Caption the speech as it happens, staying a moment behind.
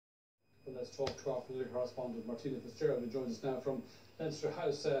Well, let's talk to our political correspondent Martina Fitzgerald, who joins us now from Leinster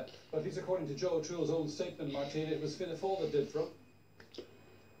House. But at least according to Joe O'Toole's own statement, Martina, it was Fianna Fáil that did for him.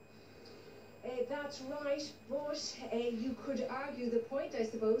 That's right, but you could argue the point, I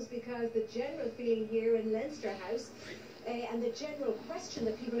suppose, because the general feeling here in Leinster House and the general question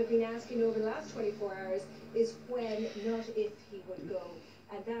that people have been asking over the last 24 hours is when, not if, he would go.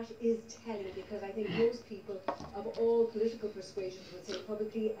 And that is telling, because I think most people of all political persuasions would say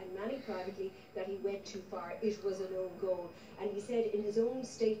publicly and many privately that he went too far. It was an own goal. And he said in his own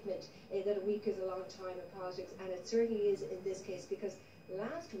statement that a week is a long time in politics, and it certainly is in this case, because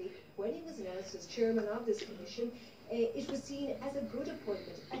last week, when he was announced as chairman of this commission, it was seen as a good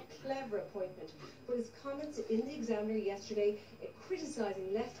appointment, a clever appointment. But his comments in the Examiner yesterday,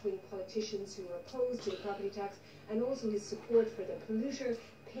 criticising left-wing politicians who are opposed to the property tax, and also his support for the polluter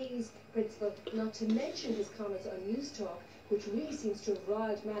pays principle, not to mention his comments on News Talk, which really seems to have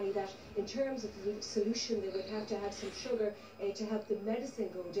riled many, that in terms of the solution they would have to have some sugar to help the medicine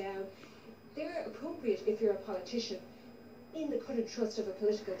go down. They're appropriate if you're a politician. In the current thrust of a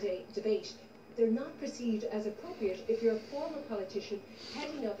political debate, they're not perceived as appropriate if you're a former politician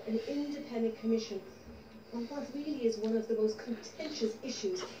heading up an independent commission on what really is one of the most contentious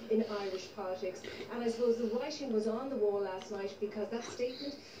issues in Irish politics. And I suppose the writing was on the wall last night, because that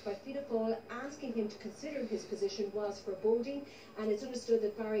statement by Fianna Fáil asking him to consider his position was foreboding, and it's understood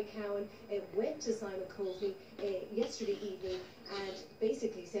that Barry Cowan went to Simon Coveney yesterday evening and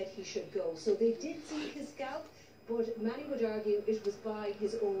basically said he should go. So they did seek his scalp, but many would argue it was by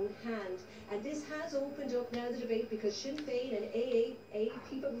his own hand. And this has opened up now the debate, because Sinn Féin and AA,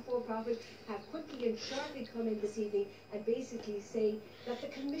 People Before Profit, have quickly and sharply come in this evening and basically say that the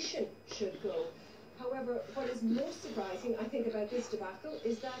Commission should go. However, what is most surprising, I think, about this debacle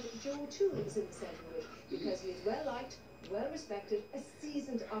is that Joe O'Toole is in the centre of it, because he is well liked, well respected, a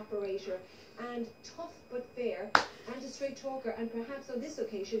seasoned operator, and tough but fair, and a straight talker, and perhaps on this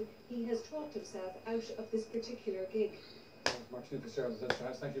occasion he has talked himself out of this particular gig. Martina Fitzgerald, Leinster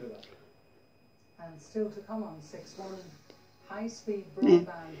House, thank you for that. And still to come on 6-1, high-speed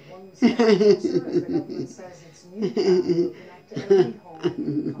broadband, one step closer, as the government says its new plan will connect every home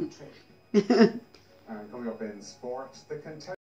in the country. And coming up in sport, the